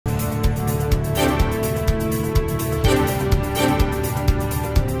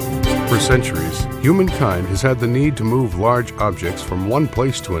centuries, humankind has had the need to move large objects from one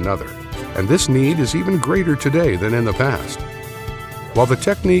place to another, and this need is even greater today than in the past. While the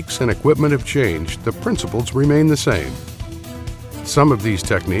techniques and equipment have changed, the principles remain the same. Some of these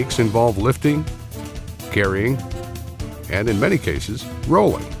techniques involve lifting, carrying, and in many cases,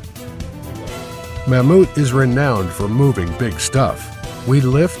 rolling. Mammoet is renowned for moving big stuff. We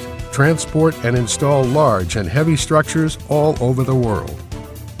lift, transport, and install large and heavy structures all over the world.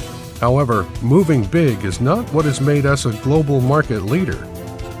 However, moving big is not what has made us a global market leader.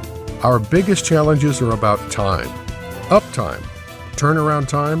 Our biggest challenges are about time, uptime, turnaround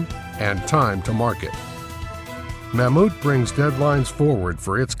time, and time to market. Mammoet brings deadlines forward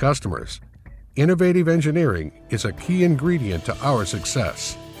for its customers. Innovative engineering is a key ingredient to our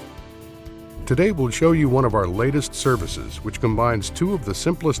success. Today we'll show you one of our latest services, which combines two of the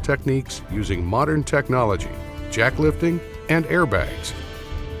simplest techniques using modern technology, jack lifting and airbags.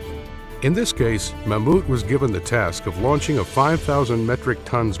 In this case, Mammoet was given the task of launching a 5,000 metric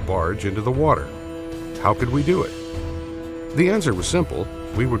tons barge into the water. How could we do it? The answer was simple: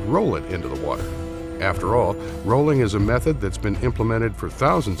 we would roll it into the water. After all, rolling is a method that's been implemented for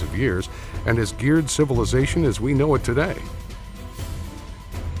thousands of years and has geared civilization as we know it today.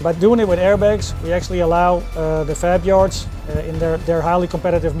 By doing it with airbags, we actually allow the fab yards in their highly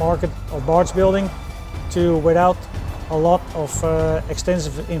competitive market of barge building to, without a lot of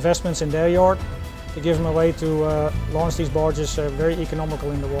extensive investments in their yard, to give them a way to launch these barges very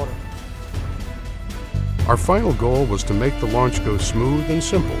economical in the water. Our final goal was to make the launch go smooth and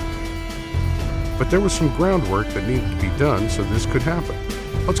simple. But there was some groundwork that needed to be done so this could happen.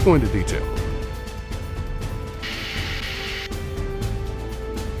 Let's go into detail.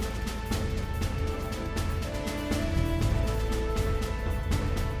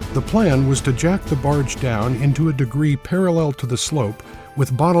 The plan was to jack the barge down into a degree parallel to the slope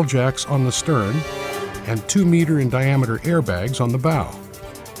with bottle jacks on the stern and 2-meter in diameter airbags on the bow.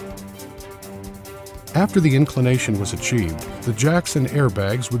 After the inclination was achieved, the jacks and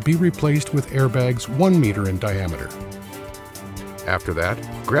airbags would be replaced with airbags 1 meter in diameter. After that,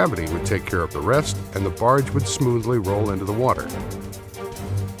 gravity would take care of the rest and the barge would smoothly roll into the water.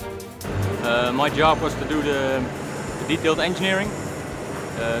 My job was to do the detailed engineering.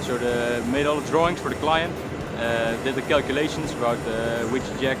 Made all the drawings for the client, did the calculations about which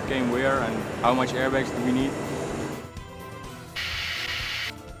jack came where and how much airbags do we need.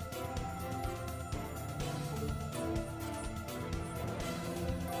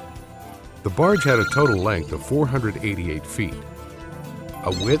 The barge had a total length of 488 feet,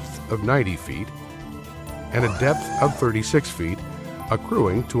 a width of 90 feet, and a depth of 36 feet,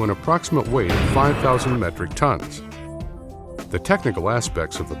 accruing to an approximate weight of 5,000 metric tons. The technical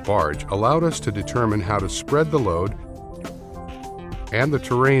aspects of the barge allowed us to determine how to spread the load and the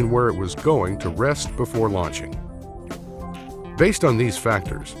terrain where it was going to rest before launching. Based on these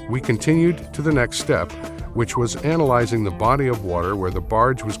factors, we continued to the next step, which was analyzing the body of water where the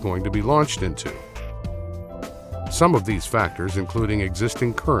barge was going to be launched into. Some of these factors including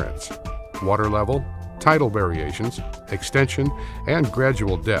existing currents, water level, tidal variations, extension, and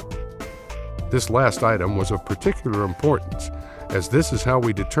gradual depth. This last item was of particular importance, as this is how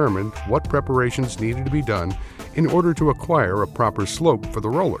we determined what preparations needed to be done in order to acquire a proper slope for the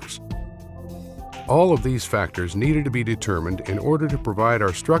rollers. All of these factors needed to be determined in order to provide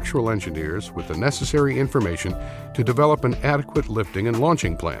our structural engineers with the necessary information to develop an adequate lifting and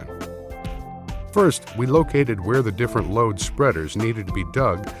launching plan. First, we located where the different load spreaders needed to be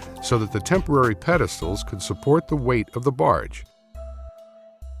dug so that the temporary pedestals could support the weight of the barge.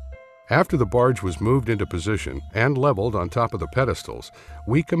 After the barge was moved into position and leveled on top of the pedestals,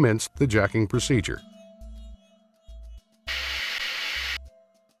 we commenced the jacking procedure.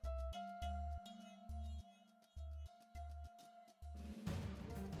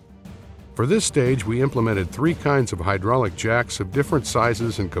 For this stage, we implemented 3 kinds of hydraulic jacks of different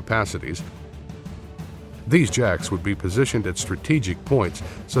sizes and capacities. These jacks would be positioned at strategic points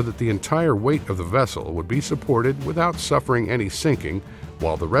so that the entire weight of the vessel would be supported without suffering any sinking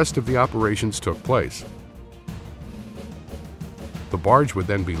while the rest of the operations took place. The barge would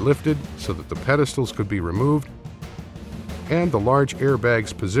then be lifted so that the pedestals could be removed and the large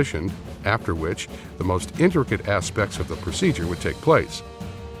airbags positioned, after which the most intricate aspects of the procedure would take place.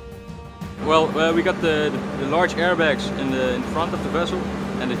 Well, we got the large airbags in front of the vessel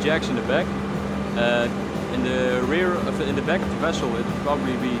and the jacks in the back. In the back of the vessel, it would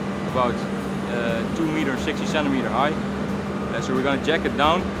probably be about 2 meters 60 centimeter high. So we're going to jack it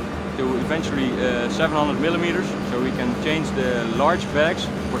down to eventually 700 millimeters, so we can change the large bags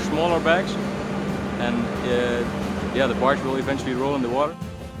for smaller bags, and yeah, the barge will eventually roll in the water.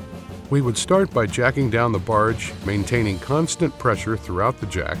 We would start by jacking down the barge, maintaining constant pressure throughout the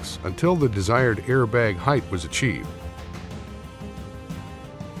jacks until the desired airbag height was achieved.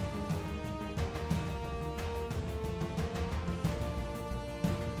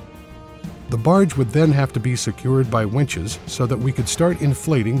 The barge would then have to be secured by winches so that we could start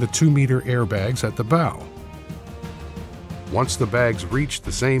inflating the 2-meter airbags at the bow. Once the bags reached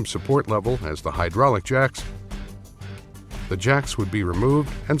the same support level as the hydraulic jacks, the jacks would be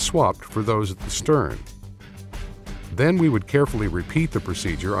removed and swapped for those at the stern. Then we would carefully repeat the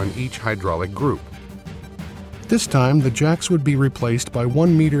procedure on each hydraulic group. This time, the jacks would be replaced by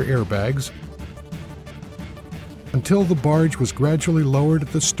 1-meter airbags until the barge was gradually lowered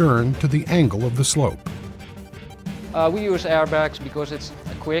at the stern to the angle of the slope. We use airbags because it's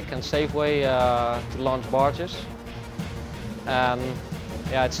a quick and safe way to launch barges. And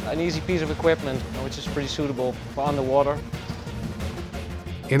yeah, it's an easy piece of equipment which is pretty suitable for underwater.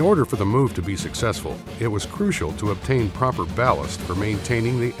 In order for the move to be successful, it was crucial to obtain proper ballast for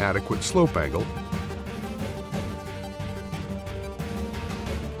maintaining the adequate slope angle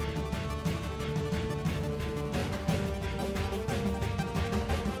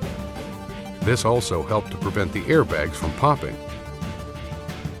This also helped to prevent the airbags from popping.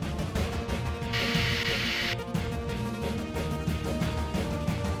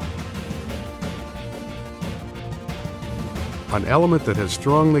 An element that has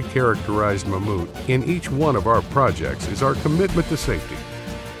strongly characterized Mammoet in each one of our projects is our commitment to safety.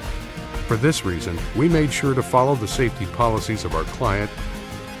 For this reason, we made sure to follow the safety policies of our client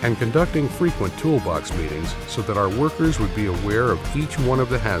and conducting frequent toolbox meetings so that our workers would be aware of each one of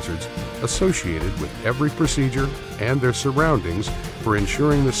the hazards associated with every procedure and their surroundings for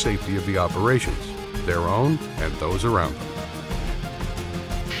ensuring the safety of the operations, their own and those around them.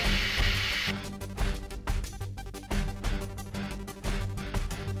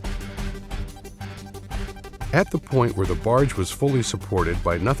 At the point where the barge was fully supported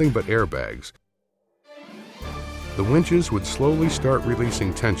by nothing but airbags, the winches would slowly start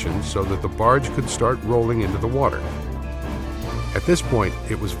releasing tension so that the barge could start rolling into the water. At this point,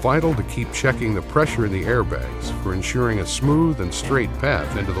 it was vital to keep checking the pressure in the airbags for ensuring a smooth and straight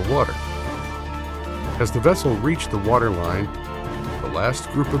path into the water. As the vessel reached the water line, the last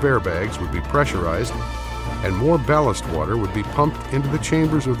group of airbags would be pressurized and more ballast water would be pumped into the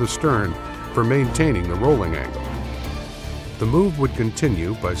chambers of the stern for maintaining the rolling angle. The move would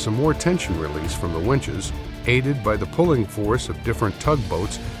continue by some more tension release from the winches, aided by the pulling force of different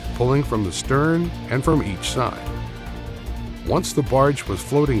tugboats pulling from the stern and from each side. Once the barge was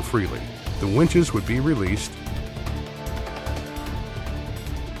floating freely, the winches would be released,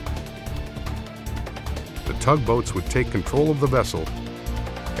 the tugboats would take control of the vessel,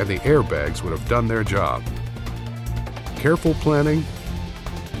 and the airbags would have done their job. Careful planning,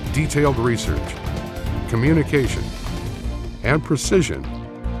 detailed research, communication, and precision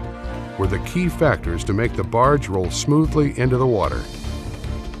were the key factors to make the barge roll smoothly into the water.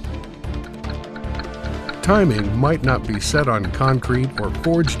 Timing might not be set on concrete or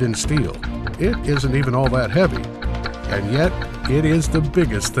forged in steel. It isn't even all that heavy, and yet it is the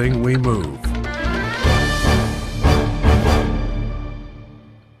biggest thing we move.